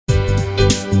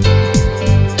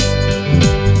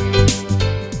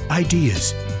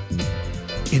ideas,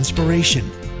 inspiration,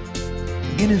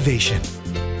 innovation.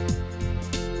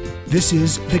 This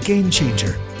is The Game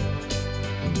Changer.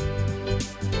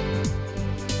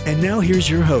 And now here's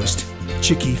your host,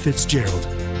 Chicky Fitzgerald.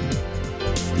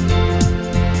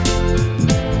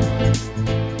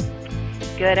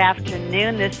 Good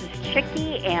afternoon. This is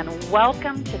Chicky, and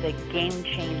welcome to The Game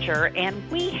Changer.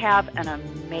 And we have an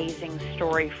amazing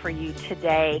story for you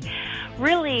today.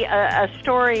 Really a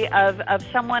story of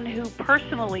someone who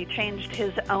personally changed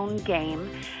his own game.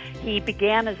 He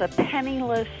began as a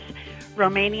penniless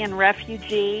Romanian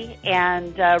refugee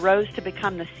and rose to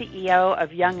become the CEO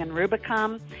of Young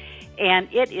Rubicam. And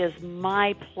it is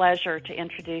my pleasure to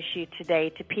introduce you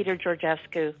today to Peter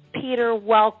Georgescu. Peter,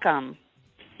 welcome.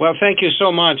 Well, thank you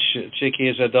so much, Chicky.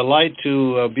 It's a delight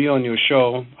to be on your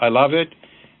show. I love it,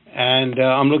 and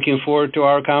I'm looking forward to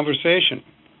our conversation.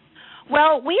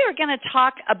 Well, we are going to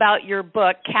talk about your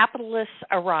book, Capitalists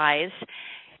Arise,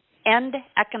 End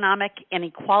Economic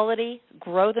Inequality,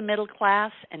 Grow the Middle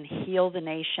Class, and Heal the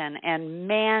Nation. And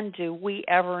man, do we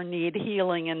ever need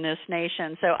healing in this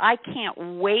nation. So I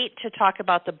can't wait to talk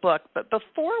about the book. But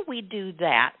before we do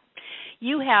that,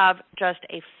 you have just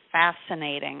a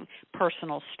fascinating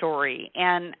personal story.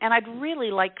 And I'd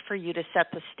really like for you to set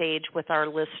the stage with our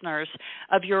listeners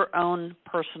of your own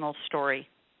personal story.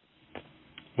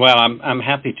 Well, I'm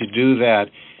happy to do that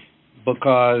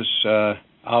because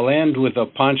I'll end with a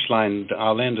punchline.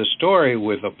 I'll end the story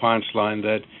with a punchline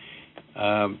that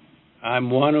I'm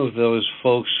one of those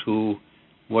folks who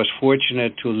was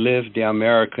fortunate to live the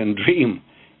American dream.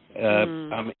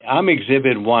 I'm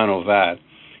exhibit one of that.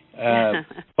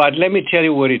 But let me tell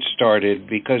you where it started,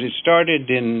 because it started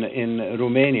in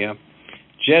Romania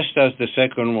just as the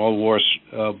Second World War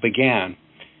began.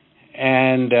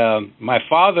 And my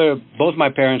father, both my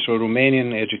parents were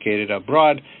Romanian, educated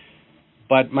abroad,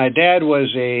 but my dad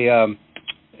was a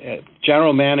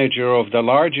general manager of the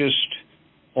largest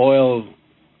oil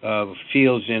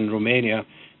fields in Romania.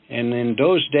 And in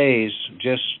those days,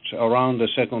 just around the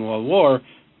Second World War,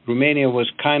 Romania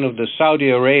was kind of the Saudi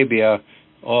Arabia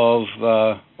of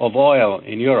oil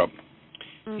in Europe.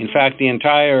 Mm-hmm. In fact, the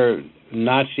entire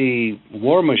Nazi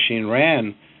war machine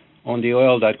ran on the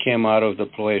oil that came out of the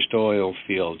Ploiești oil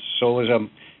fields. So it was a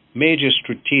major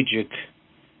strategic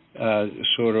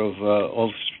of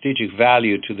strategic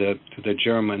value to the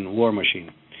German war machine.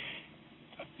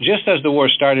 Just as the war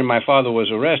started, my father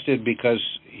was arrested because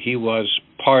he was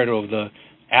part of the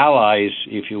Allies,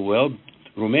 if you will,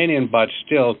 Romanian, but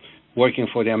still working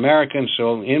for the Americans.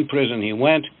 So in prison he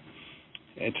went.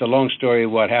 It's a long story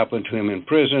what happened to him in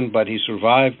prison, but he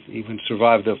survived, even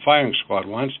survived the firing squad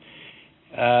once.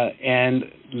 And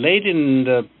late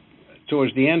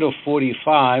towards the end of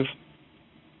 45,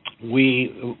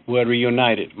 we were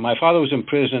reunited. My father was in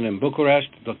prison in Bucharest,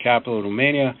 the capital of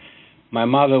Romania. My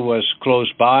mother was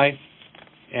close by,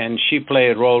 and she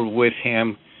played a role with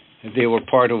him. They were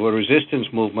part of a resistance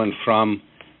movement from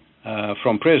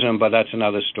prison, but that's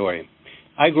another story.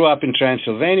 I grew up in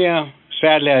Transylvania.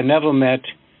 Sadly, I never met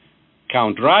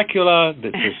Count Dracula.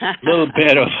 This is a little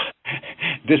bit of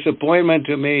disappointment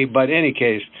to me, but in any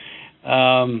case,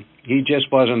 he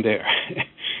just wasn't there.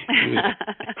 He was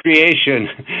a creation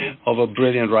of a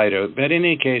brilliant writer. But in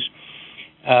any case,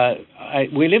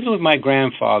 we lived with my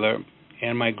grandfather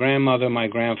and my grandmother, my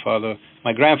grandfather.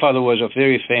 My grandfather was a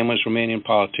very famous Romanian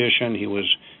politician. He was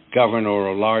governor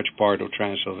of a large part of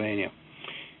Transylvania.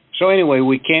 So anyway,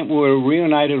 we were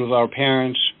reunited with our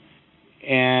parents,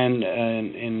 and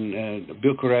in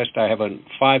Bucharest, I have a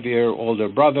 5-year older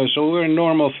brother, so we were a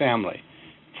normal family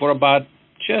for about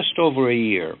just over a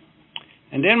year.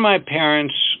 And then my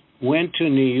parents went to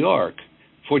New York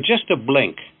for just a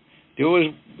blink. It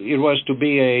was to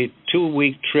be a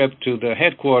 2-week trip to the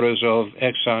headquarters of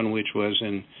Exxon, which was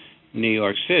in New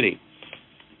York City.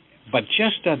 But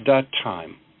just at that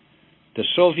time, the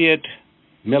Soviet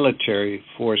military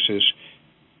forces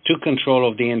took control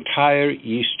of the entire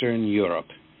Eastern Europe,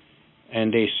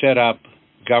 and they set up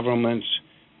governments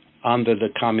under the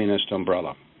communist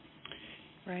umbrella.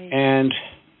 Right. And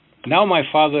now my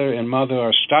father and mother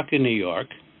are stuck in New York,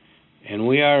 and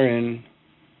we are in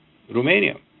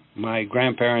Romania. My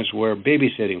grandparents were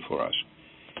babysitting for us.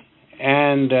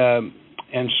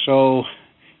 And so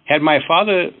had my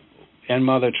father and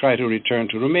mother tried to return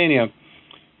to Romania,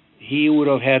 he would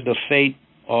have had the fate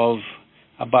of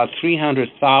about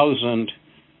 300,000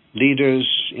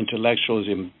 leaders, intellectuals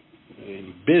in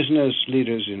business,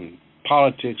 leaders in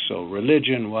politics or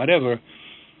religion, whatever,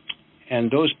 and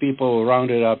those people were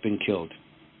rounded up and killed.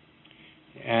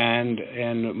 And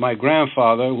my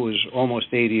grandfather, who was almost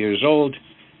 80 years old,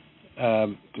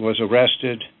 was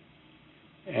arrested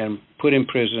and put in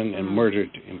prison and murdered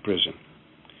in prison.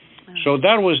 So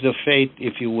that was the fate,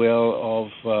 if you will,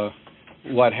 of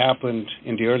what happened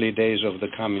in the early days of the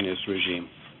communist regime.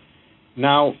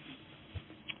 Now,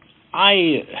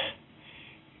 I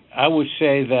would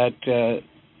say that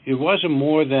it wasn't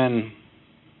more than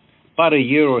about a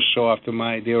year or so after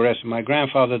the arrest of my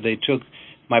grandfather, they took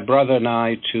my brother and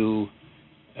I to,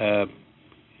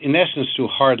 in essence, to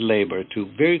hard labor, to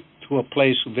a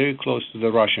place very close to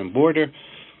the Russian border.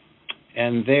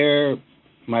 And there,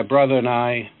 my brother and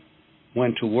I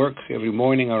went to work every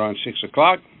morning around 6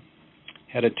 o'clock,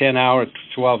 had a 10-hour,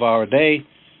 12-hour day,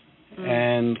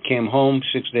 and came home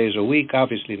 6 days a week,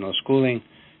 obviously no schooling.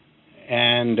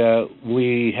 And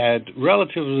we had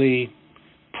relatively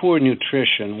poor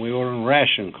nutrition. We were on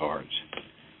ration cards.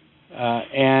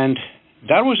 And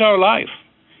that was our life,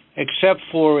 except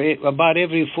for about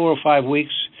every 4 or 5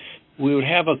 weeks, we would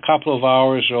have a couple of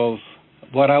hours of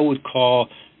what I would call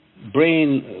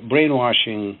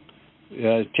brainwashing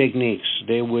techniques.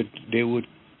 They would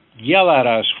yell at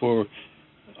us for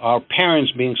our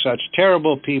parents being such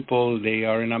terrible people. They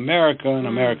are in America, and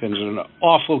Americans are an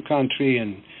awful country,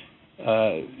 and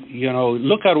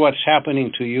look at what's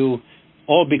happening to you,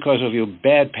 all because of your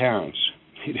bad parents.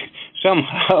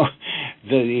 Somehow,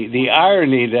 the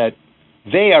irony that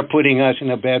they are putting us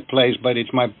in a bad place, but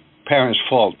it's my parents'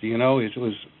 fault. It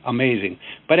was amazing.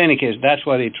 But in any case, that's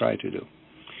what they tried to do.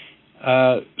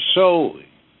 So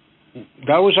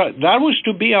that was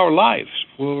to be our lives.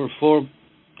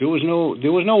 There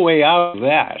was no way out of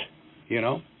that,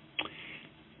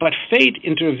 But fate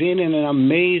intervened in an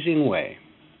amazing way.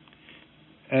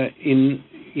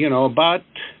 About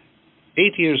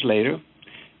 8 years later,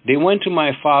 they went to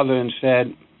my father and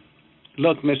said,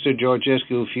 "Look, Mr.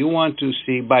 Georgescu, if you want to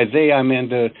see," by they I meant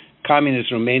the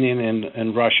communist Romanian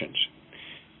and Russians,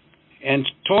 and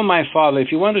told my father,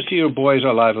 "If you want to see your boys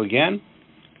alive again,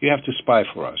 you have to spy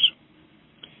for us."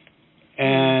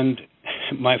 And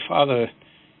my father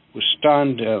was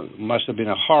stunned. Must have been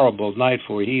a horrible night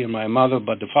for he and my mother,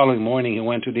 but the following morning he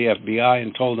went to the FBI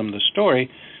and told them the story.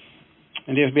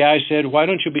 And the FBI said, "Why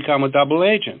don't you become a double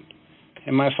agent?"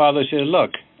 And my father said,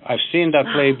 "Look, I've seen that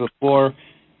play before.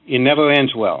 It never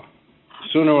ends well.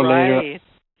 Sooner or later,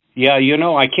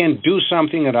 I can't do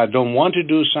something and I don't want to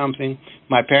do something."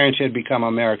 My parents had become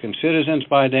American citizens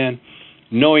by then,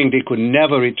 knowing they could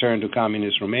never return to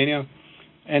communist Romania.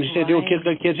 And he said, "They'll kill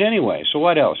their kids anyway, so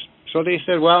what else?" So they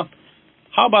said, "Well,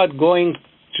 how about going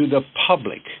to the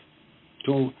public,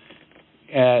 to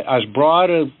as broad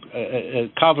a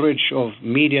coverage of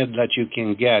media that you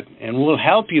can get, and we'll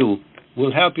help you,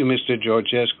 Mr.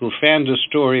 Georgescu, fan the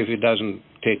story if it doesn't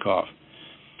take off."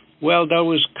 Well, that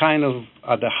was kind of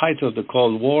at the height of the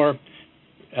Cold War,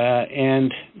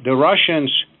 and the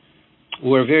Russians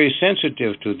were very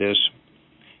sensitive to this,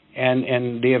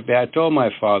 and the FBI told my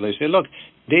father, they said, "Look,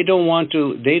 they want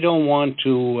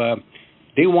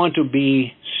to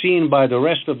be seen by the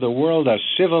rest of the world as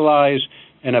civilized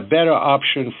and a better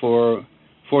option for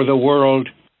the world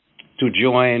to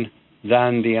join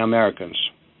than the Americans."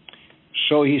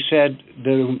 So he said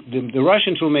the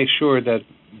Russians will make sure that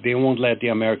they won't let the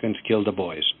Americans kill the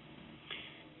boys.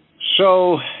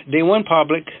 So they went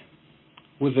public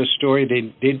with the story.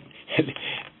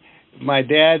 My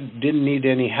dad didn't need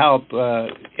any help.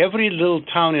 Every little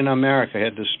town in America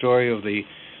had the story of the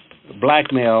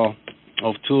blackmail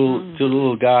of two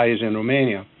little guys in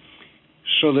Romania.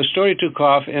 So the story took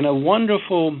off, and a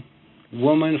wonderful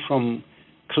woman from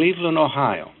Cleveland,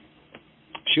 Ohio.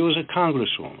 She was a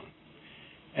congresswoman,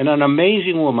 and an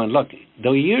amazing woman. Look,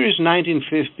 the year is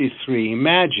 1953.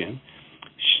 Imagine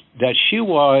that she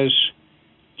was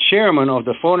chairman of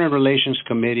the Foreign Relations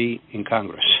Committee in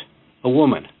Congress, a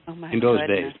woman in those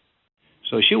days.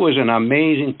 So she was an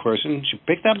amazing person. She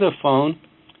picked up the phone.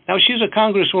 Now, she's a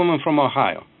congresswoman from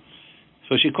Ohio.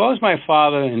 So she calls my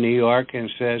father in New York and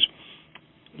says,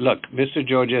 "Look, Mr.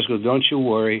 Georgescu, don't you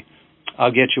worry.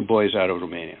 I'll get you boys out of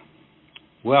Romania."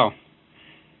 Well,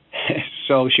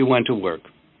 so she went to work.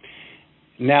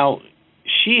 Now,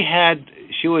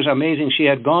 she was amazing. She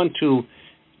had gone to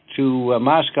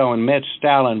Moscow and met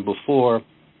Stalin before,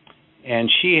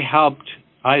 and she helped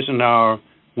Eisenhower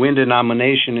win the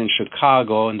nomination in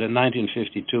Chicago in the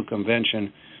 1952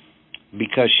 convention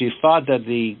because she thought that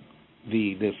the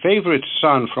favorite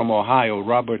son from Ohio,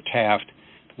 Robert Taft,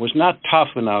 was not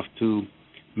tough enough to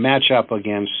match up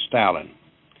against Stalin.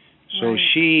 So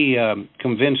she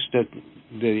convinced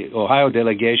the Ohio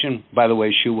delegation. By the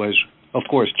way, she was, of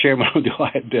course, chairman of the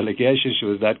Ohio delegation. She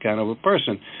was that kind of a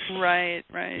person. Right.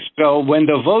 So when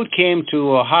the vote came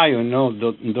to Ohio, in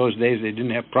those days they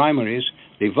didn't have primaries,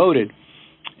 they voted,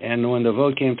 And when the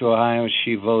vote came to Ohio,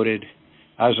 she voted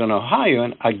as an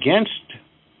Ohioan against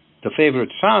the favorite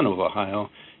son of Ohio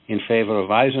in favor of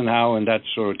Eisenhower, and that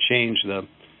sort of changed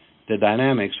the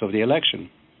dynamics of the election.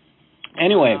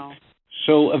 Anyway, Wow.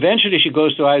 so eventually she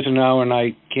goes to Eisenhower, and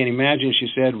I can imagine she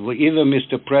said, well, either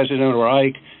Mr. President or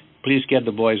Ike, please get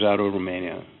the boys out of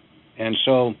Romania. And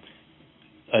so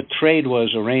a trade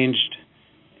was arranged,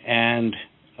 and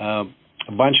a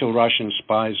bunch of Russian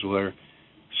spies were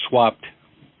swapped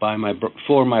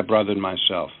for my brother and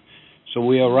myself. So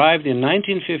we arrived in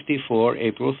 1954,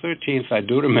 April 13th. I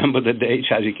do remember the dates,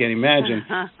 as you can imagine.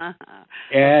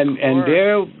 and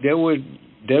there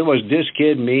was this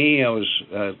kid, me. I was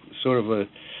sort of a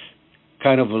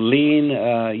kind of a lean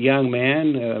young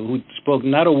man who spoke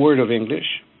not a word of English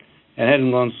and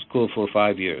hadn't gone to school for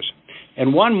 5 years.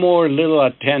 And one more little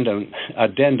addendum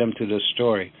to the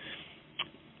story.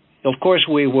 Of course,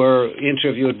 we were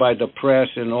interviewed by the press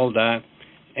and all that,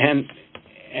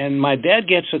 and my dad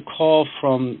gets a call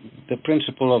from the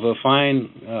principal of a fine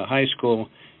high school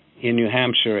in New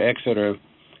Hampshire, Exeter,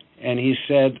 and he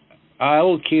said, I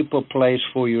will keep a place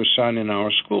for your son in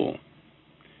our school.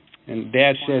 And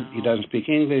Dad said he doesn't speak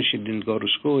English, he didn't go to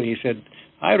school. He said,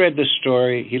 I read the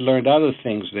story, he learned other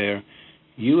things there.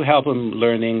 You help him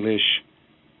learn English.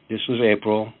 This was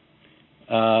April,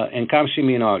 and come see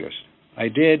me in August. I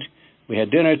did. We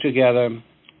had dinner together.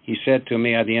 He said to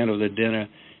me at the end of the dinner,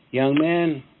 young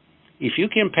man, if you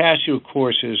can pass your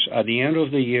courses at the end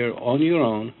of the year on your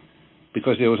own,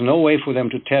 because there was no way for them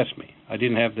to test me. I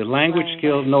didn't have the language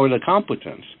skill nor the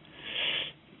competence.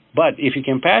 But if you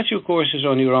can pass your courses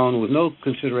on your own with no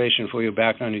consideration for your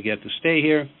background, you get to stay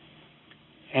here.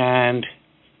 And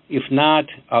if not,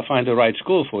 I'll find the right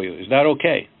school for you. Is that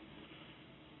okay?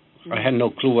 I had no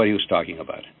clue what he was talking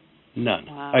about. None.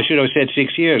 Wow. I should have said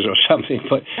 6 years or something.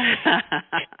 But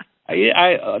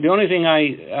the only thing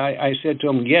I said to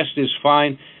him, yes, this is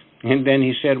fine. And then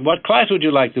he said, what class would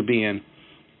you like to be in?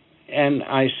 And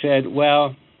I said,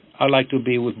 well, I'd like to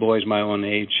be with boys my own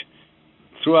age.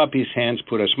 Threw up his hands,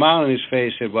 put a smile on his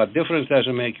face, said, what difference does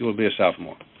it make? You will be a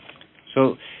sophomore.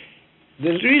 So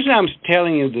the reason I'm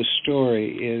telling you this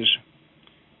story is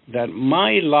that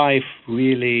my life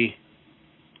really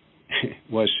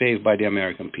was saved by the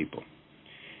American people.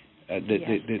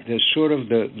 The sort of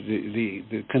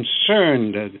the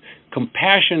concern, the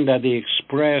compassion that they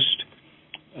expressed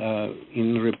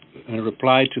in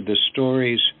reply to the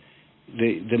stories,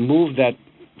 the move that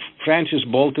Frances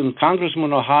Bolton,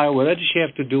 Congressman of Ohio, what did she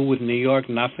have to do with New York?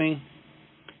 Nothing.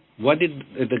 What did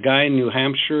the guy in New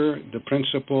Hampshire, the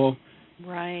principal?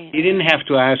 Right. He didn't have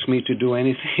to ask me to do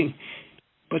anything.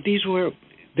 But these were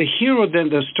the hero of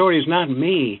the story is not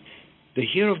me. The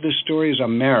hero of the story is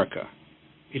America.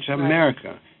 It's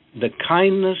America. The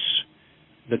kindness,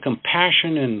 the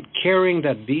compassion and caring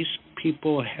that these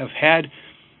people have had,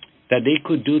 that they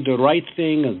could do the right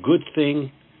thing, a good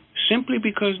thing, simply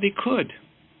because they could.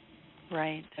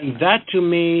 Right. And that to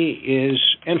me is,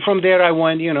 and from there I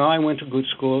went to good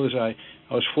schools. I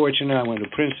was fortunate. I went to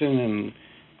Princeton and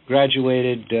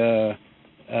graduated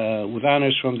with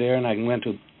honors from there, and I went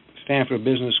to Stanford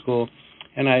Business School,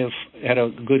 and I've had a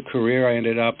good career. I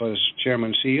ended up as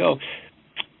chairman CEO.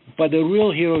 But the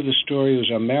real hero of the story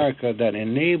was America, that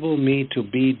enabled me to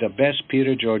be the best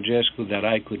Peter Georgescu that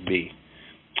I could be.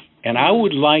 And I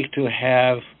would like to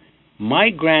have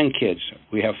my grandkids,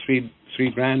 we have three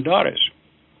granddaughters,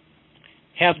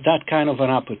 have that kind of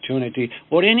an opportunity,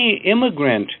 or any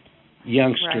immigrant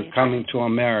youngster coming to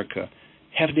America,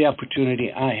 have the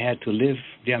opportunity I had to live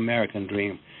the American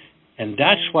dream. And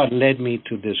that's what led me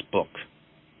to this book.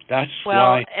 That's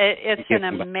why it's an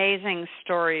amazing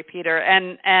story, Peter.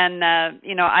 And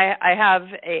I have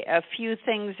a few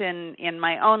things in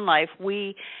my own life.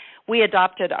 We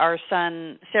adopted our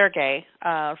son Sergei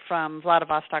from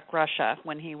Vladivostok, Russia,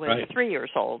 when he was 3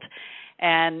 years old,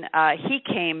 and he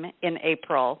came in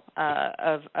April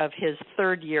of his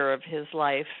third year of his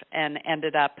life and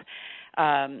ended up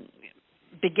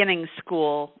beginning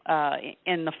school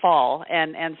in the fall,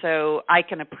 and so I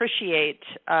can appreciate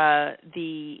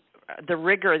the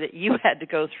rigor that you had to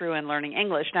go through in learning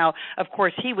English. Now, of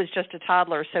course, he was just a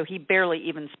toddler, so he barely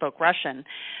even spoke Russian,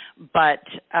 but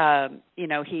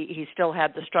he still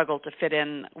had the struggle to fit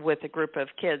in with a group of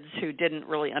kids who didn't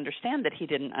really understand that he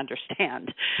didn't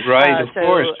understand. Right, of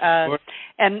course.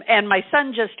 And my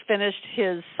son just finished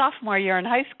his sophomore year in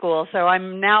high school, so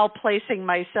I'm now placing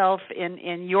myself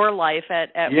in your life at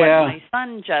what my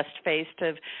son just faced.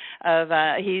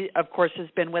 He, of course, has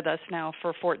been with us now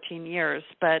for 14 years,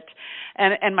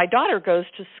 and my daughter goes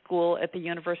to school at the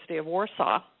University of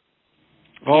Warsaw.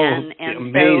 Oh, and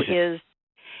amazing. So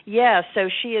Yeah, so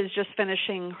she is just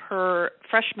finishing her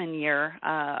freshman year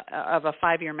of a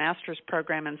 5-year master's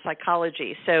program in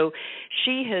psychology. So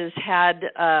she has had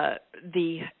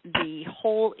the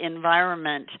whole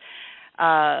environment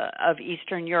of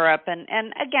Eastern Europe, and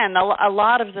again, a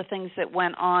lot of the things that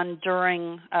went on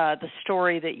during the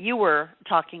story that you were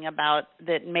talking about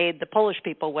that made the Polish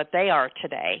people what they are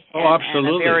today. Oh, absolutely.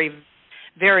 And a very,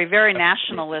 very, very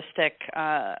nationalistic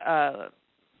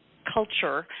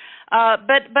culture.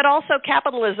 But also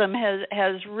capitalism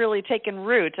has really taken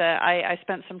root. I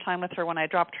spent some time with her when I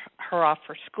dropped her off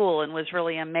for school and was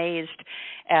really amazed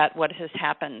at what has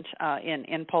happened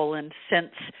in Poland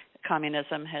since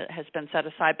communism has been set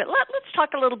aside. But let's talk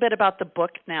a little bit about the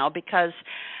book now, because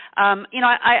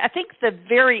I think the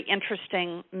very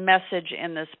interesting message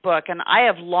in this book, and I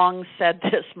have long said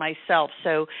this myself,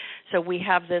 so we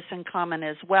have this in common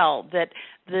as well, that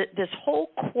this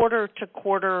whole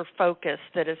quarter-to-quarter focus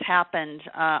that has happened,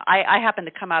 I happen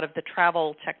to come out of the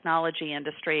travel technology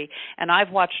industry, and I've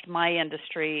watched my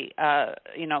industry,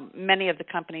 many of the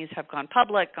companies have gone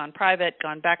public, gone private,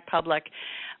 gone back public,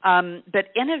 but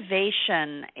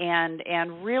innovation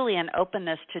and really an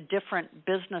openness to different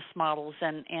business models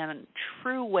and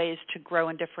true ways to grow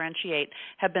and differentiate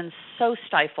have been so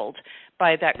stifled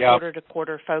by that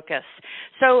quarter-to-quarter focus.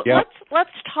 So let's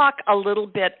talk a little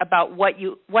bit about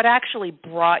what actually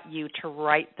brought you to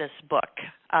write this book,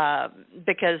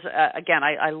 because again,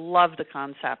 I love the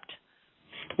concept.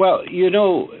 Well,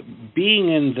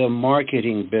 being in the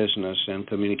marketing business and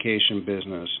communication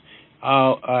business,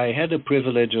 I had the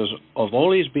privilege of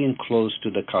always being close to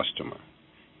the customer.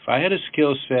 If I had a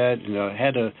skill set,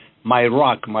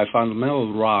 my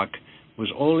fundamental rock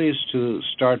was always to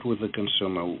start with the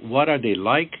consumer. What are they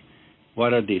like?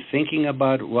 What are they thinking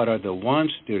about? What are the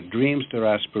wants, their dreams, their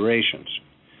aspirations?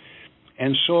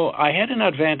 And so I had an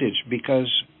advantage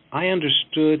because I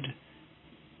understood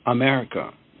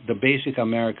America, the basic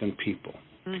American people.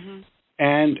 Mm-hmm.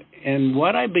 And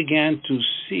what I began to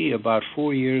see about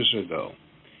 4 years ago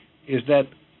is that,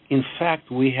 in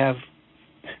fact, we have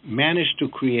managed to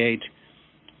create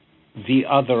the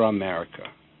other America.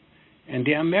 And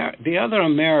the other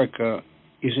America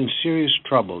is in serious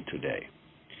trouble today.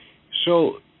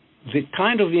 So the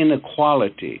kind of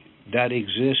inequality that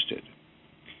existed,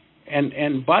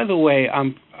 and by the way,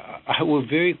 I will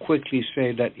very quickly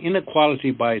say that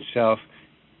inequality by itself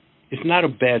is not a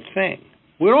bad thing.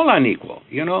 We're all unequal,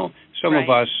 Some of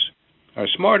us are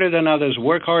smarter than others,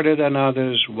 work harder than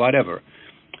others, whatever.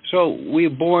 So we're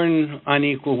born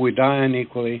unequal, we die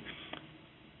unequally.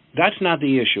 That's not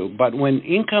the issue. But when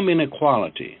income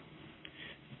inequality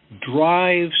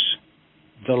drives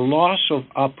the loss of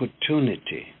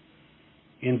opportunity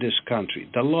in this country,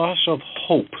 the loss of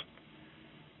hope,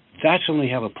 that's when we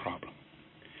have a problem.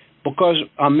 Because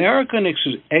the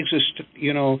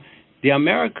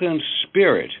American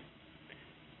spirit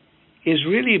is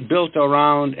really built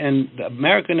around, and the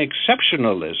American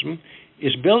exceptionalism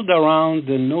is built around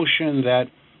the notion that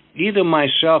either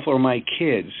myself or my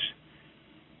kids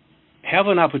have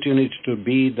an opportunity to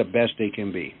be the best they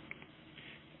can be.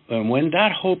 And when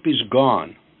that hope is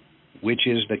gone, which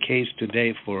is the case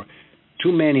today for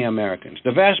too many Americans,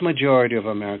 the vast majority of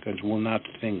Americans will not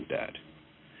think that.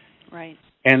 Right.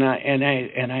 And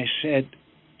I said,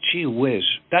 gee whiz,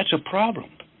 that's a problem.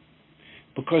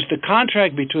 Because the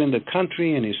contract between the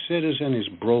country and its citizen is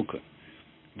broken.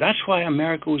 That's why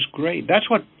America was great. That's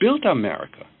what built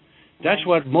America. That's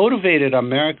what motivated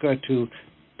America to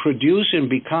produce and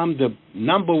become the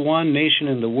number one nation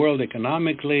in the world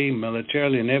economically,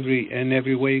 militarily, in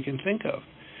every way you can think of.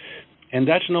 And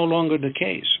that's no longer the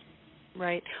case.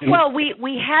 Right. Well,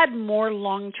 we had more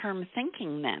long-term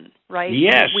thinking then, right?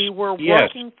 Yes. We were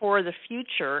working for the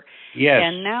future. Yes.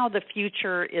 And now the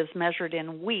future is measured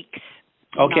in weeks.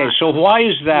 Okay, so why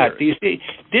is that? You see,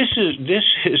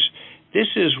 this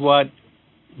is what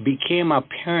became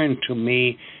apparent to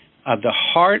me at the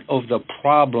heart of the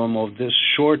problem of this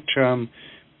short-term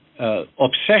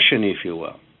obsession, if you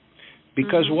will.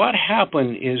 Because what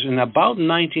happened is in about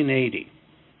 1980,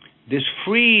 this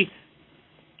free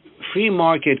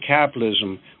market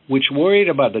capitalism, which worried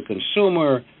about the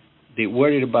consumer, they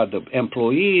worried about the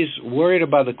employees, worried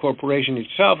about the corporation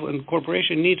itself, and the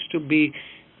corporation needs to be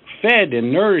fed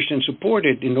and nourished and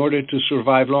supported in order to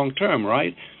survive long term,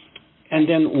 right? And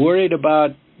then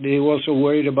they also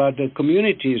worried about the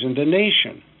communities and the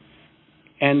nation.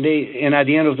 And at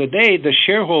the end of the day, the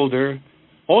shareholder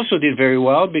also did very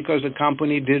well because the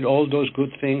company did all those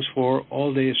good things for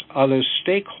all these other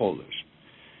stakeholders.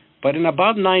 But in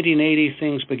about 1980,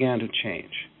 things began to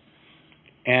change.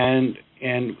 And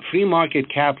free market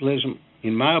capitalism,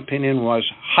 in my opinion, was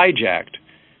hijacked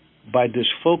by this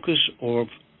focus of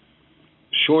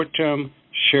short-term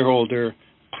shareholder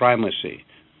primacy,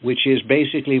 which is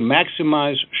basically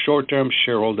maximize short-term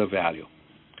shareholder value.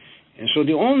 And so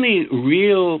the only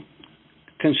real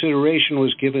consideration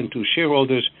was given to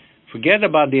shareholders. Forget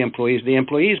about the employees. The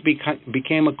employees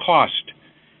became a cost.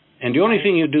 And the only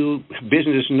thing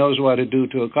business knows what to do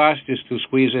to a cost is to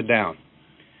squeeze it down.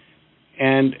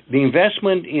 And the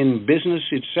investment in business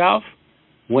itself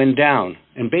went down,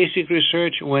 and basic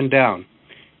research went down.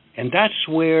 And that's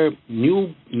where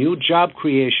new job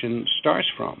creation starts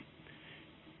from.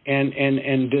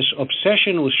 And this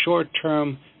obsession with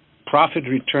short-term profit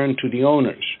return to the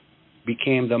owners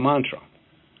became the mantra.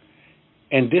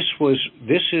 And this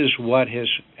is what has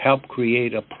helped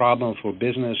create a problem for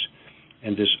business,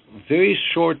 and this very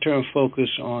short-term focus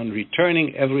on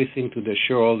returning everything to the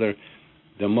shareholder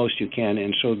the most you can.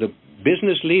 And so the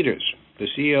business leaders, the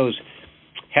CEOs,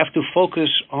 have to focus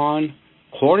on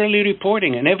quarterly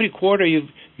reporting, and every quarter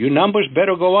your numbers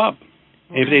better go up.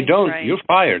 If they don't, you're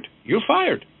fired. You're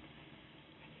fired.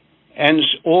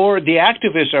 Or the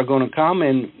activists are going to come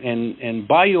and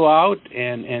buy you out,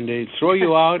 and they throw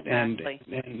you out, exactly.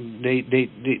 and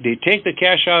they take the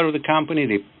cash out of the company,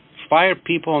 they fire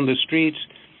people on the streets,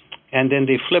 and then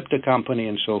they flip the company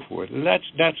and so forth.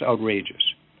 That's outrageous.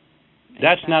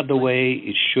 That's not the way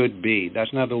it should be.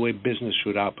 That's not the way business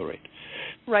should operate.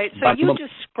 Right. So you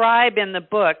describe in the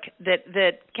book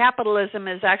that capitalism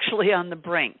is actually on the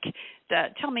brink.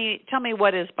 Tell me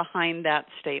what is behind that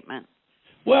statement.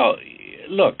 Well,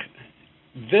 look,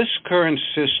 this current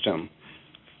system,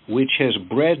 which has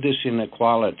bred this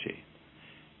inequality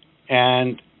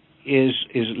and is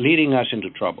leading us into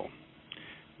trouble.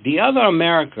 The other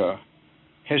America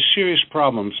has serious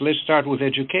problems. Let's start with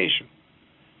education.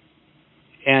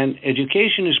 And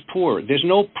education is poor. There's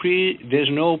no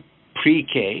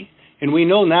pre-K, and we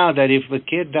know now that if a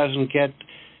kid doesn't get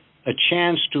a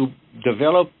chance to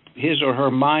develop his or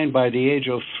her mind by the age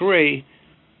of 3,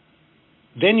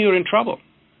 then you're in trouble.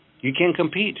 You can't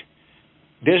compete.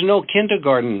 There's no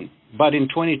kindergarten but in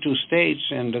 22 states,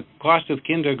 and the cost of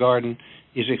kindergarten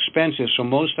is expensive, so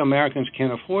most Americans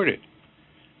can't afford it.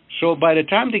 So by the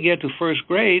time they get to first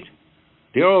grade,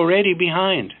 they're already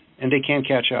behind, and they can't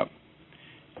catch up.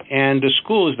 And the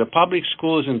schools, the public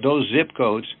schools in those zip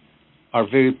codes are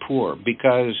very poor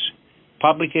because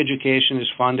public education is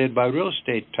funded by real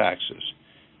estate taxes.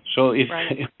 So if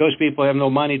those people have no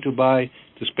money to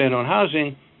spend on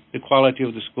housing, the quality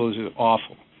of the schools is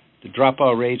awful. The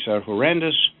dropout rates are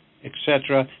horrendous,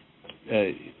 etc.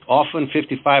 Often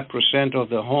 55% of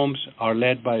the homes are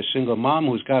led by a single mom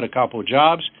who's got a couple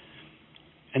jobs.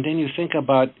 And then you think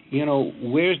about,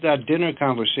 where's that dinner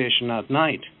conversation at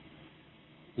night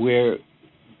where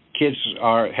kids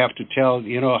have to tell,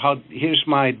 here's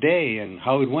my day and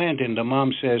how it went, and the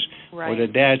mom says, or the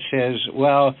dad says,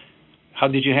 well, how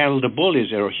did you handle the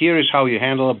bullies? Or here is how you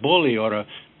handle a bully or a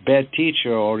bad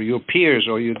teacher or your peers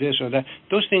or you this or that.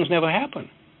 Those things never happen.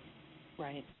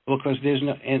 Right. Because there's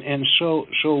no, and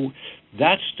so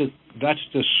that's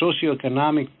the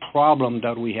socioeconomic problem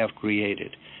that we have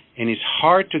created, and it's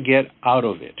hard to get out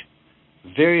of it.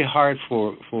 Very hard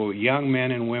for young men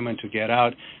and women to get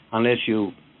out unless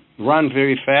you run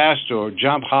very fast or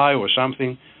jump high or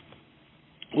something,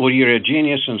 or you're a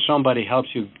genius and somebody helps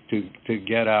you to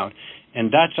get out,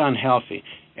 and that's unhealthy.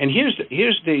 And here's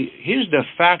the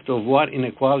fact of what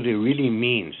inequality really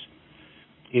means.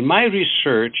 In my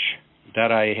research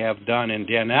that I have done, and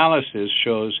the analysis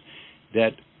shows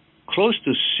that close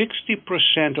to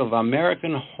 60% of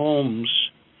American homes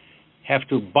have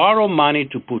to borrow money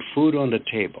to put food on the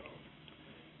table.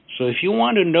 So if you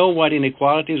want to know what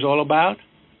inequality is all about,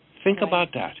 think about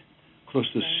that. Close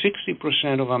to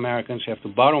 60% of Americans have to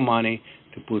borrow money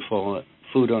to put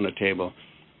food on the table.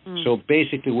 So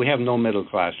basically we have no middle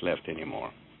class left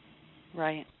anymore.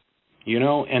 Right.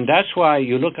 And that's why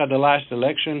you look at the last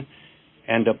election,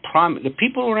 and the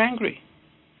people were angry.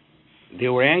 They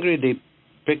were angry. They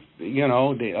picked,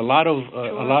 a lot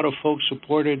of folks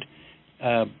supported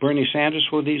Bernie Sanders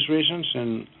for these reasons,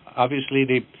 and obviously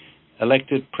they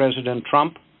elected President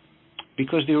Trump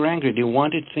because they were angry. They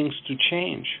wanted things to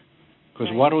change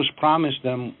because what was promised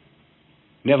them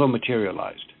never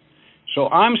materialized. So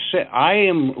I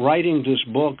am writing this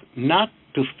book not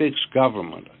to fix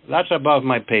government. That's above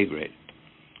my pay grade.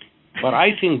 But I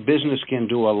think business can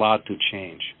do a lot to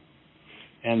change.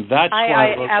 And that's why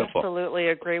I wrote the book. Absolutely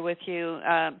agree with you,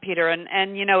 Peter. And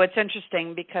it's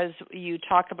interesting because you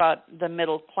talk about the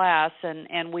middle class,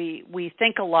 and we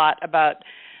think a lot about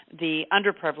the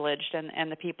underprivileged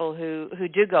and the people who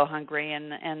do go hungry,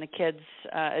 and the kids,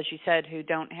 as you said, who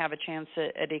don't have a chance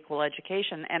at equal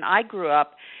education. And I grew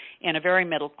up in a very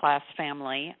middle-class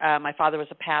family. My father was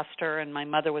a pastor, and my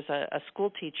mother was a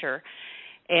school teacher.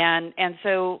 And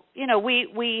so,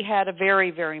 we had a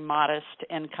very, very modest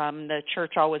income. The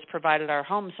church always provided our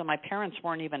home, so my parents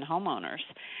weren't even homeowners,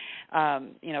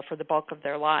 for the bulk of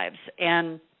their lives.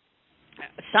 And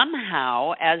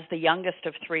somehow, as the youngest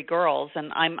of three girls,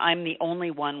 and I'm the only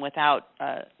one without,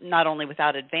 not only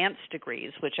without advanced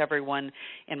degrees, which everyone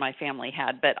in my family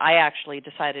had, but I actually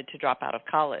decided to drop out of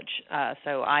college.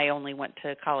 So I only went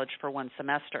to college for one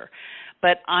semester.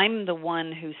 But I'm the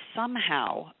one who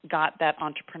somehow got that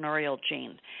entrepreneurial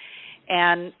gene.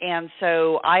 And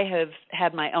so I have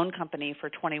had my own company for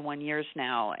 21 years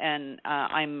now, and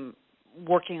I'm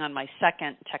working on my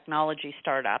second technology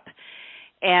startup.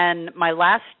 And my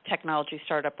last technology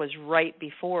startup was right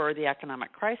before the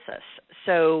economic crisis.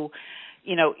 So,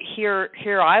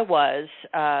 here I was,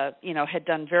 had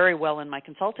done very well in my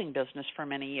consulting business for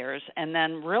many years, and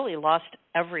then really lost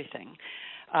everything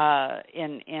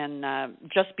in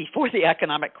just before the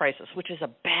economic crisis, which is a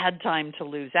bad time to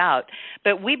lose out.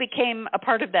 But we became a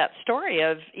part of that story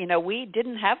of, we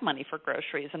didn't have money for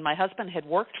groceries, and my husband had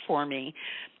worked for me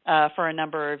for a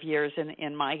number of years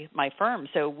in my firm.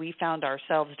 So we found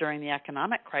ourselves during the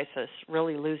economic crisis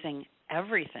really losing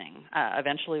everything,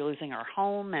 eventually losing our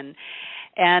home.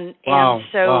 And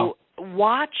so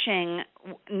watching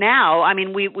now, I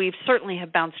mean, we certainly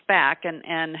have bounced back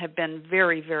and have been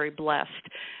very, very blessed,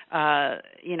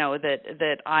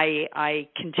 that I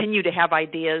continue to have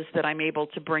ideas that I'm able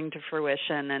to bring to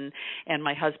fruition, and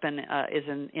my husband is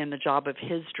in the job of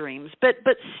his dreams. But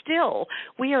still,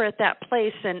 we are at that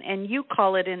place, and you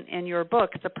call it in your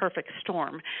book the perfect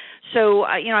storm. So,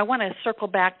 I want to circle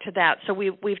back to that. So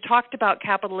we've talked about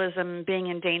capitalism being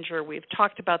in danger. We've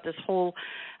talked about this whole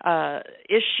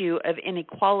issue of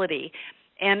inequality.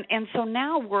 And so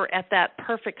now we're at that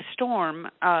perfect storm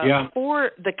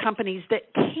for the companies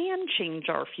that can change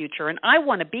our future. And I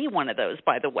want to be one of those,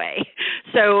 by the way.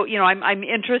 So, I'm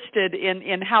interested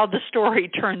in how the story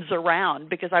turns around,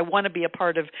 because I want to be a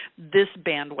part of this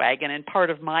bandwagon, and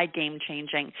part of my game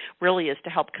changing really is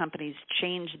to help companies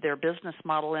change their business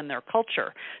model and their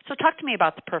culture. So talk to me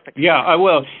about the perfect storm. Yeah, I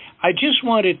will. I just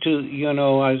wanted to,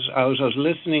 as I was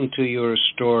listening to your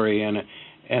story,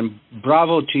 and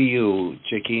bravo to you,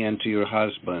 Chicky, and to your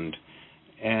husband.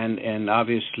 And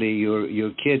obviously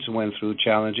your kids went through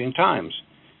challenging times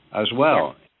as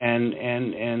well. Yeah.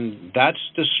 And that's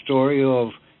the story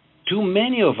of too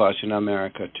many of us in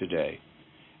America today.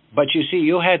 But you see,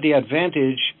 you had the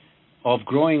advantage of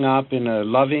growing up in a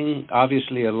loving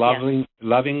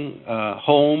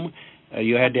home.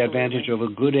 You had the advantage of a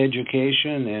good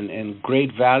education and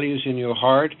great values in your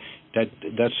heart that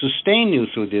sustain you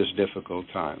through these difficult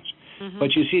times. Mm-hmm.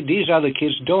 But you see, these other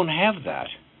kids don't have that.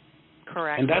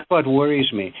 Correct. And that's what worries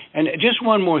me. And just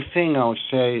one more thing I would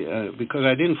say, because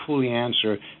I didn't fully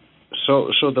answer.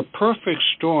 So the perfect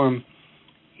storm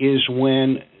is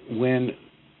when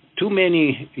too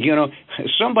many,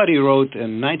 somebody wrote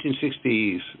in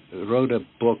 1960s, wrote a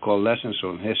book called Lessons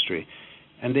from History,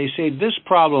 and they say this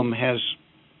problem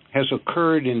has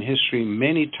occurred in history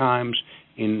many times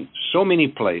in so many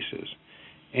places.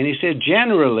 And he said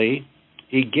generally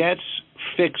it gets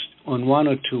fixed on one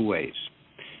or two ways.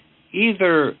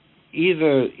 Either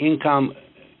income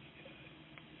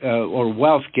or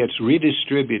wealth gets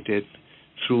redistributed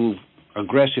through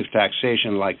aggressive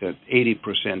taxation, like an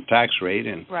 80% tax rate,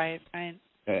 and right.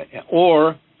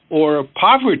 Or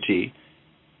poverty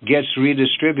gets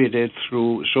redistributed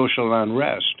through social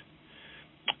unrest,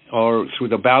 or through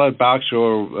the ballot box,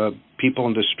 or people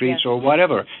in the streets, or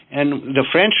whatever. And the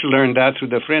French learned that through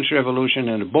the French Revolution,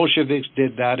 and the Bolsheviks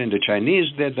did that, and the Chinese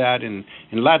did that, and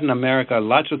in Latin America,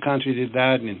 lots of countries did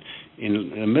that, and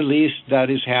in the Middle East, that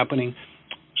is happening.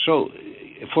 So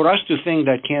for us to think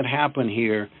that can't happen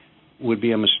here would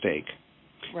be a mistake.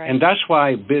 Right. And that's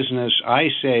why business, I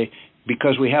say,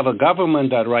 because we have a government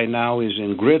that right now is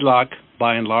in gridlock,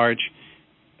 by and large,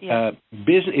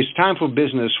 it's time for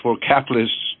business for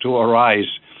capitalists to arise,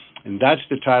 and that's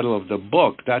the title of the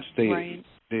book. That's the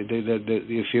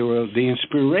if you will, the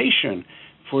inspiration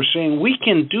for saying we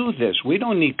can do this. We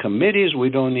don't need committees. We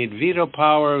don't need veto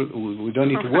power. We don't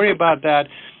need to worry about that.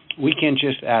 We can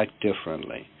just act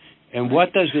differently. And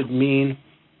what does it mean?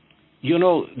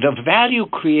 The value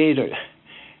creators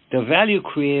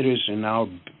in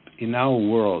our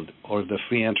world, or the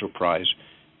free enterprise,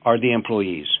 are the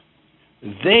employees.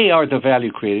 They are the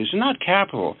value creators, not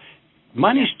capital.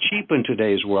 Money's cheap in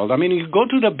today's world. I mean, you go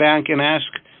to the bank and ask,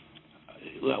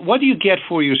 what do you get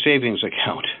for your savings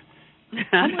account?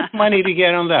 How much money do you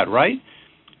get on that, right?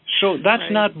 So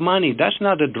that's not money. That's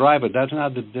not the driver. That's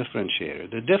not the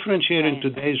differentiator. The differentiator in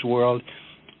today's world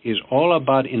is all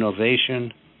about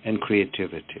innovation and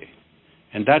creativity.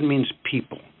 And that means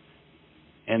people.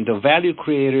 And the value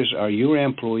creators are your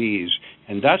employees.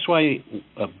 And that's why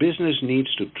a business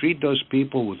needs to treat those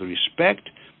people with respect,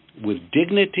 with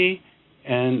dignity,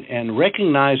 and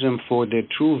recognize them for their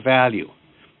true value.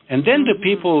 And then the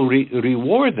people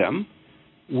reward them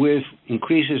with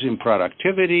increases in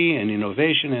productivity and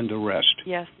innovation and the rest.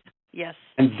 Yes, yes.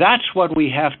 And that's what we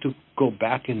have to go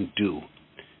back and do.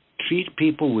 Treat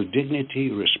people with dignity,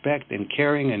 respect, and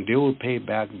caring, and they will pay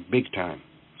back big time.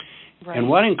 Right. And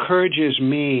what encourages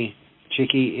me,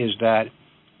 Chicky, is that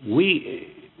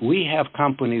we have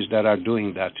companies that are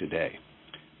doing that today,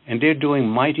 and they're doing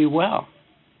mighty well.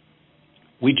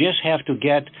 We just have to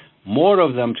get more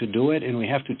of them to do it, and we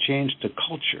have to change the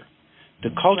culture. The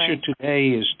culture today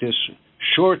is this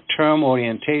short-term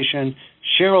orientation.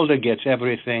 Shareholder gets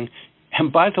everything.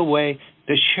 And by the way,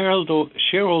 the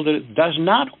shareholder does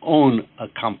not own a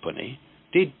company.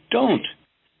 They don't.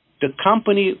 The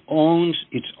company owns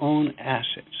its own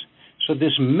assets. So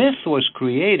this myth was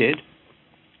created.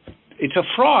 It's a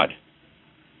fraud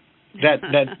that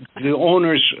the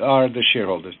owners are the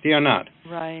shareholders. They are not.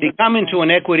 Right. They come into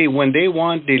an equity when they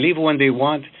want. They leave when they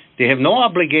want. They have no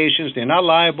obligations. They're not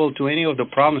liable to any of the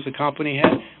problems the company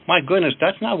has. My goodness,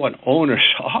 that's not what owners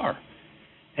are.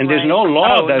 And there's no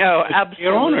law that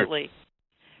they're owners.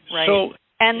 Right. So,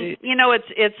 and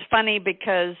it's funny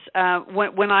because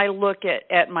when I look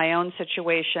at my own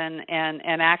situation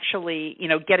and actually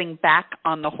getting back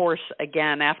on the horse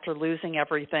again after losing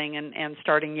everything and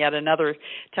starting yet another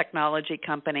technology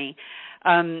company,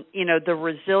 the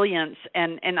resilience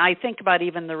and I think about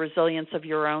even the resilience of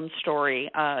your own story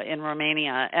in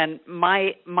Romania. And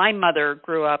my mother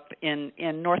grew up in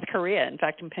North Korea, in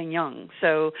fact in Pyongyang.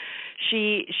 So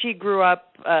she grew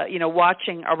up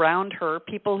watching around her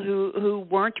people who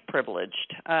weren't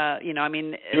privileged.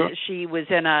 She was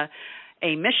in a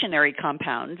missionary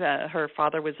compound. Her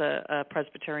father was a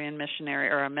Presbyterian missionary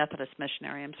or a Methodist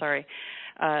missionary,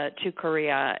 to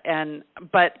Korea,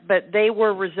 but they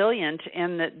were resilient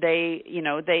in that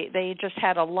they just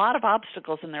had a lot of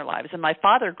obstacles in their lives. And my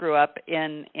father grew up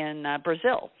in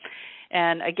Brazil,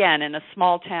 and again in a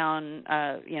small town,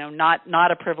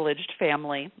 not a privileged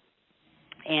family,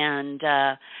 and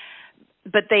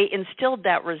but they instilled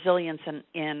that resilience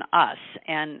in us,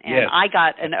 and yes. I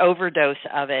got an overdose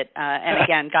of it, and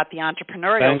again got the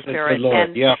entrepreneurial spirit.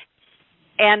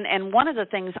 And one of the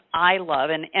things I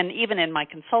love, and even in my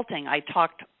consulting, I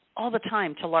talked all the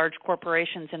time to large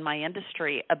corporations in my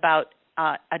industry about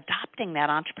adopting that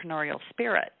entrepreneurial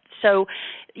spirit. So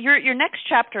your next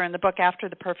chapter in the book, After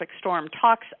the Perfect Storm,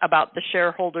 talks about the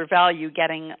shareholder value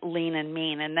getting lean and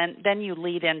mean, and then you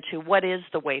lead into what is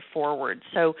the way forward.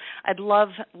 So I'd love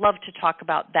to talk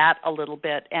about that a little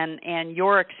bit and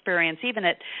your experience, even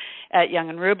at Young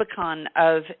Rubicam,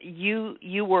 of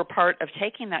you were part of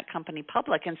taking that company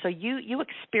public, and so you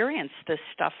experienced this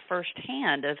stuff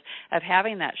firsthand of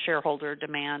having that shareholder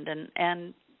demand,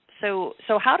 and so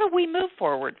how do we move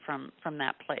forward from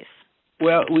that place?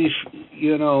 Well,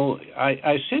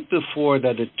 I said before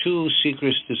that the two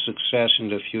secrets to success in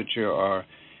the future are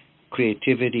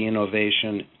creativity,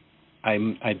 innovation.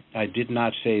 I did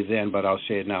not say then, but I'll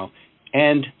say it now,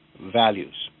 and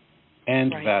values.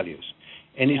 Values.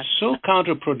 And it's so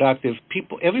counterproductive.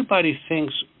 Everybody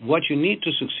thinks what you need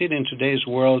to succeed in today's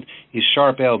world is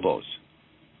sharp elbows.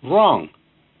 Wrong.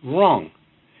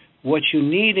 What you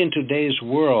need in today's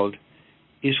world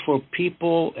is for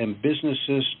people and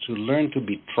businesses to learn to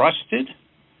be trusted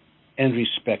and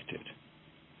respected.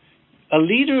 A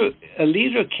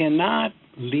leader cannot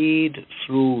lead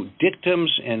through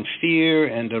dictums and fear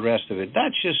and the rest of it.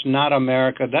 That's just not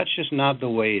America. That's just not the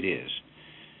way it is.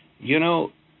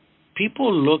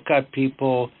 People look at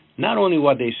people, not only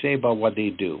what they say, but what they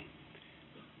do.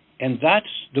 And that's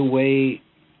the way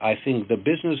I think the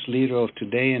business leader of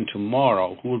today and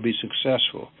tomorrow who will be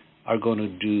successful are going to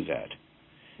do that.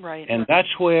 Right. And that's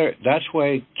where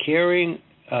caring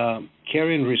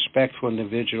respect for the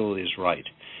individual is right.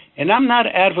 And I'm not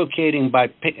advocating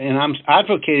I'm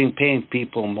advocating paying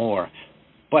people more,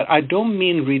 but I don't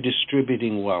mean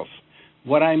redistributing wealth.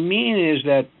 What I mean is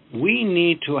that we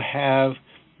need to have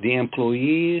the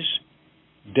employees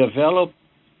develop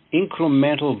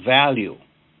incremental value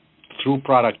through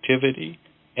productivity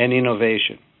and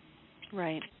innovation.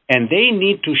 Right. And they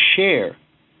need to share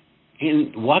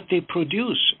in what they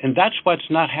produce. And that's what's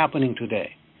not happening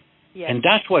today. Yes. And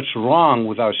that's what's wrong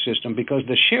with our system, because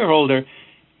the shareholder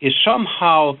is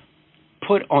somehow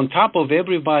put on top of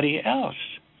everybody else.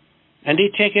 And they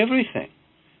take everything.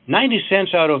 90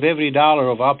 cents out of every dollar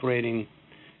of operating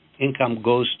income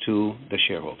goes to the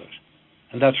shareholders.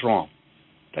 And that's wrong.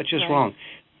 That's just wrong.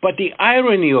 But the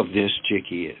irony of this,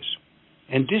 Chicky, is,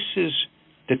 and this is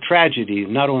the tragedy,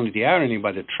 not only the irony,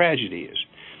 but the tragedy is,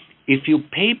 if you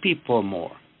pay people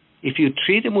more, if you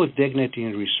treat them with dignity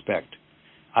and respect,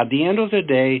 at the end of the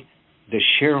day, the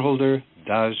shareholder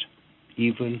does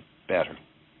even better.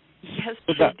 Yes,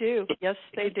 they do. Yes,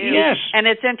 they do. Yes. And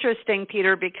it's interesting,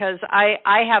 Peter, because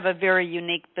I have a very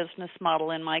unique business model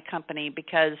in my company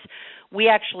because we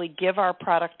actually give our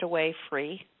product away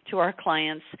free to our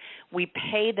clients. We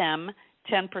pay them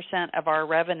 10% of our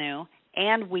revenue,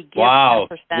 and we give 10%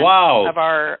 of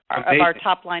our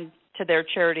top line to their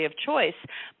charity of choice.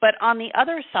 But on the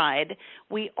other side,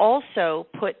 we also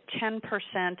put 10%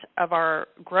 of our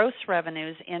gross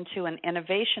revenues into an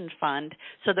innovation fund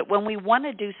so that when we want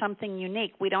to do something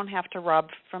unique, we don't have to rob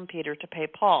from Peter to pay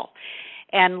Paul.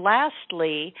 And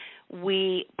lastly,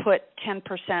 we put 10%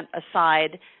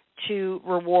 aside to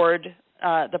reward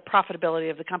the profitability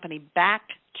of the company back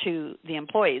to the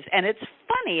employees. And it's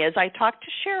funny, as I talk to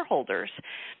shareholders,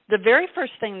 the very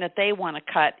first thing that they want to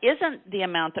cut isn't the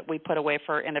amount that we put away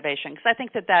for innovation, because I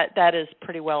think that is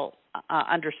pretty well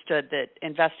understood that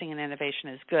investing in innovation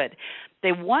is good.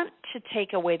 They want to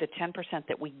take away the 10%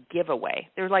 that we give away.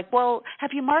 They're like, well,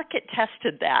 have you market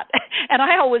tested that? And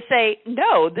I always say,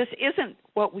 no, this isn't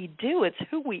what we do. It's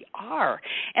who we are.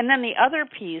 And then the other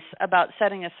piece about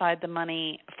setting aside the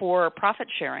money for profit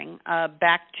sharing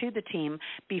back to the team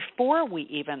before we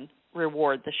even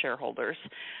reward the shareholders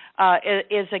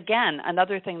is again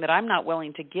another thing that I'm not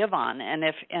willing to give on. And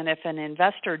if an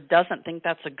investor doesn't think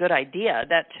that's a good idea,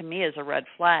 that to me is a red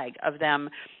flag of them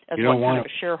as what kind of a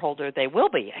shareholder they will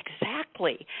be.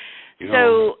 Exactly.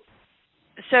 I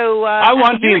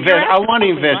want to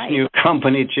invest in your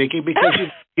company, Chicky, because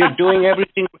you're doing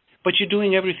everything, but you're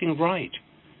doing everything right.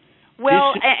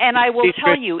 Well, and I will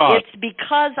tell you, it's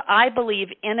because I believe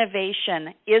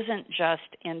innovation isn't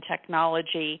just in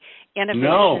technology.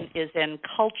 Innovation is in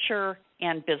culture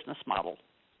and business model.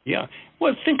 Yeah.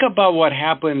 Well, think about what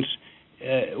happens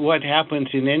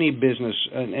in any business.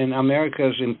 And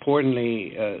America,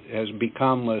 importantly, has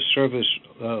become a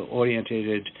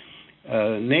service-oriented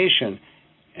nation.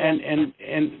 And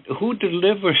who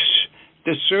delivers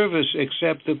the service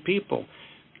except the people?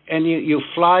 And you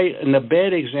fly, in the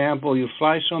bad example, you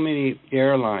fly so many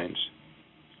airlines.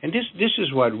 And this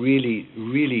is what really,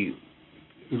 really,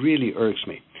 really irks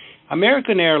me.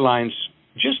 American Airlines,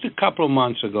 just a couple of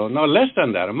months ago, no, less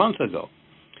than that, a month ago,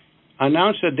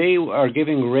 announced that they are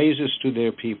giving raises to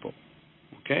their people,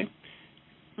 okay?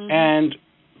 Mm-hmm. And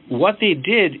what they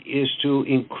did is to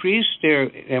increase their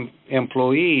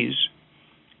employees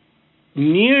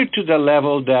near to the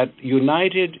level that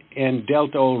United and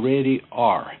Delta already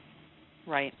are.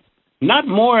 Right. Not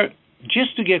more,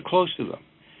 just to get close to them.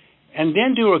 And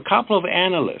then there were a couple of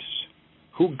analysts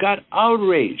who got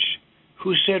outraged,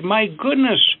 who said, my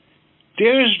goodness,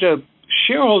 there's the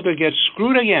shareholder gets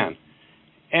screwed again.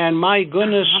 And my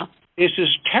goodness, this is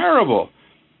terrible.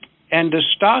 And the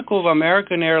stock of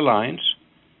American Airlines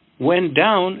went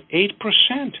down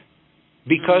 8%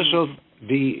 because of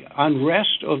the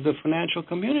unrest of the financial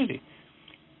community.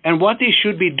 And what they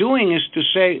should be doing is to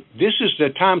say, this is the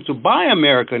time to buy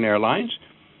American Airlines,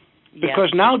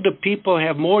 because now the people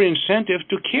have more incentive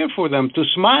to care for them, to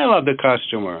smile at the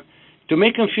customer, to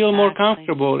make them feel more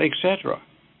comfortable, etc.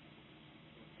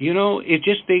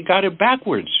 They got it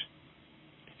backwards.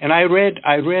 And I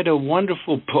read a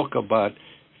wonderful book about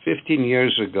 15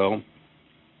 years ago,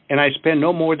 and I spent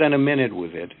no more than a minute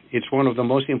with it. It's one of the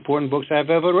most important books I've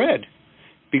ever read,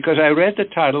 because I read the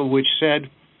title, which said,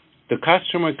 the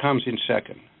customer comes in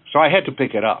second. So I had to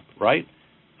pick it up, right?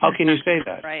 How can you say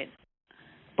that? Right.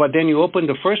 But then you open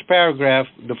the first paragraph,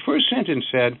 the first sentence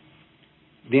said,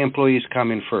 the employees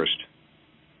come in first.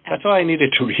 That's all I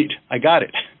needed to read. I got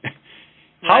it.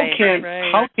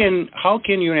 How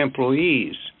can your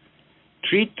employees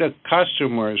treat the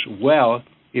customers well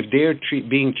if they're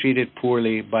being treated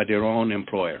poorly by their own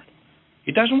employer?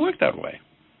 It doesn't work that way.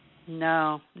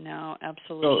 No,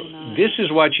 absolutely not. This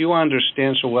is what you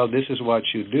understand so well. This is what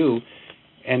you do.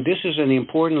 And this is an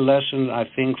important lesson, I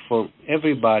think, for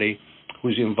everybody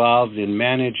who's involved in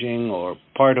managing or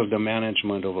part of the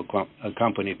management of a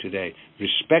company today.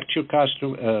 Respect your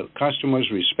customers,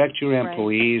 respect your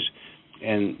employees,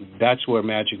 and that's where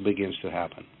magic begins to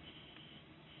happen.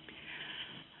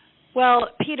 Well,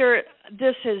 Peter,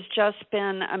 this has just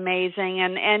been amazing,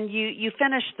 and you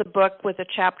finished the book with a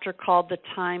chapter called The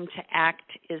Time to Act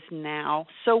is Now.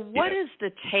 So what is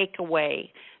the takeaway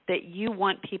that you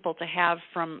want people to have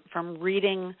from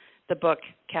reading the book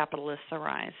Capitalists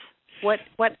Arise?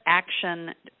 What action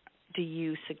do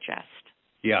you suggest?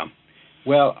 Yeah.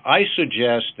 Well, I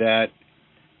suggest that,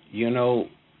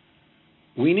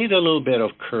 we need a little bit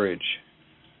of courage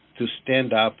to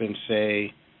stand up and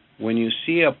say, when you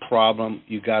see a problem,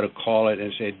 you got to call it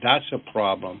and say, that's a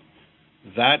problem.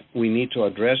 That we need to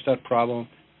address that problem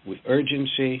with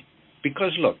urgency.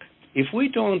 Because, look, if we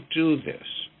don't do this,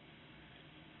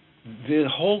 the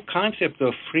whole concept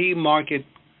of free market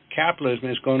capitalism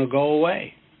is going to go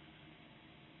away.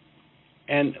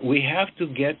 And we have to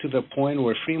get to the point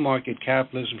where free market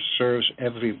capitalism serves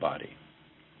everybody.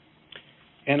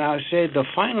 And I say the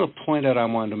final point that I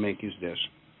want to make is this.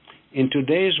 In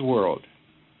today's world,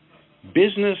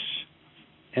 business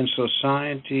and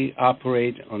society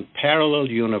operate on parallel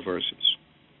universes.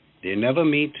 They never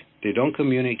meet. They don't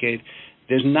communicate.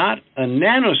 There's not a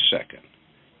nanosecond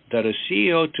that a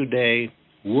CEO today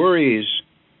worries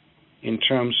in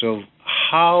terms of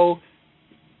how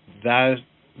that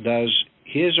does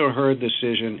his or her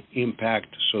decision impact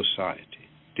society.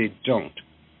 They don't.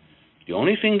 The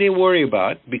only thing they worry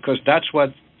about, because that's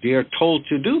what they are told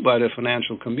to do by the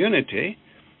financial community,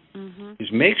 is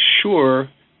make sure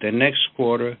the next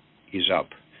quarter is up,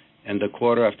 and the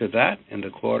quarter after that, and the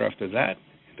quarter after that,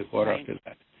 and the quarter after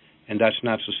that. And that's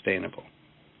not sustainable.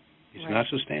 It's not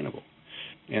sustainable.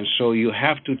 And so you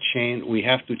have to change, we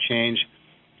have to change,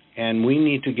 and we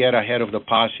need to get ahead of the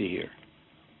posse here.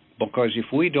 Because if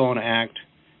we don't act,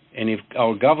 and if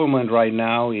our government right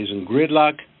now is in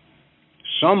gridlock,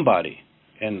 somebody,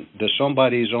 and the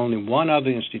somebody is only one other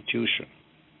institution,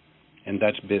 and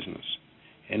that's business.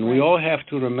 And we all have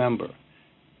to remember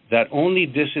that only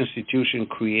this institution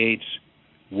creates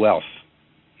wealth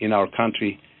in our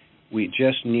country. We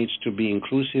just needs to be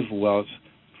inclusive wealth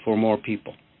for more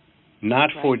people, not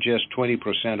for just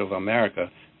 20% of America,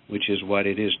 which is what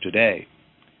it is today,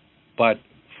 but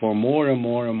for more and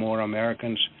more and more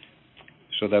Americans,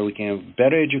 so that we can have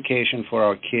better education for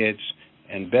our kids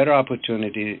and better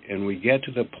opportunity, and we get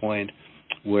to the point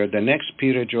where the next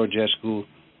Peter Georgescu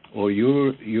or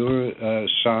your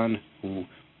son, who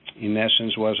in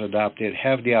essence was adopted,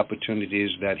 have the opportunities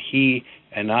that he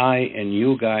and I and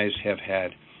you guys have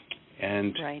had.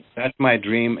 And that's my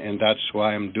dream, and that's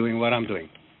why I'm doing what I'm doing.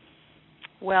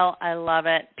 Well, I love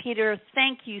it. Peter,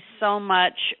 thank you so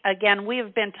much. Again, we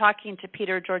have been talking to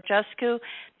Peter Georgescu,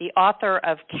 the author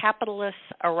of Capitalists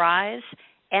Arise,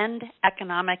 End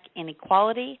Economic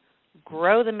Inequality,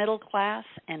 Grow the Middle Class,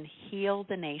 and Heal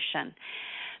the Nation.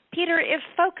 Peter, if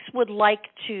folks would like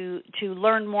to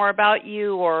learn more about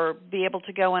you or be able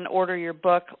to go and order your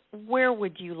book, where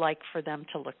would you like for them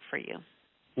to look for you?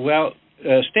 Well,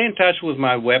 stay in touch with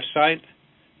my website,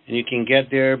 and you can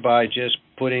get there by just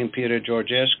putting Peter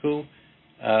Georgescu,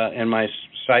 and my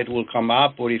site will come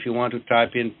up. Or if you want to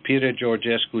type in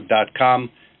petergeorgescu.com,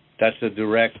 that's a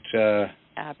direct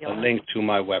link to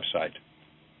my website.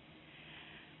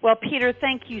 Well, Peter,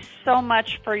 thank you so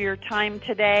much for your time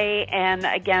today. And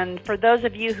again, for those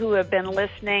of you who have been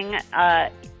listening,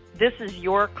 this is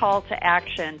your call to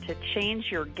action to change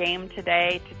your game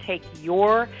today, to take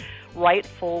your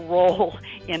rightful role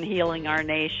in healing our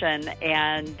nation,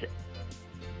 and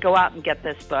go out and get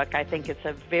this book. I think it's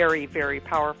a very, very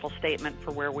powerful statement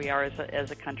for where we are as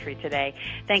a country today.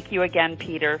 Thank you again,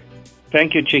 Peter.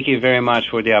 Thank you, Chicky, very much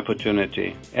for the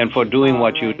opportunity and for doing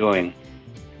what you're doing.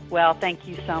 Well, thank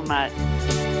you so much.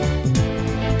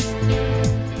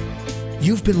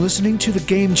 You've been listening to The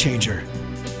Game Changer.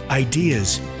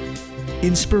 Ideas,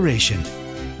 inspiration,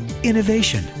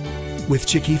 innovation with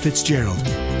Chicky Fitzgerald.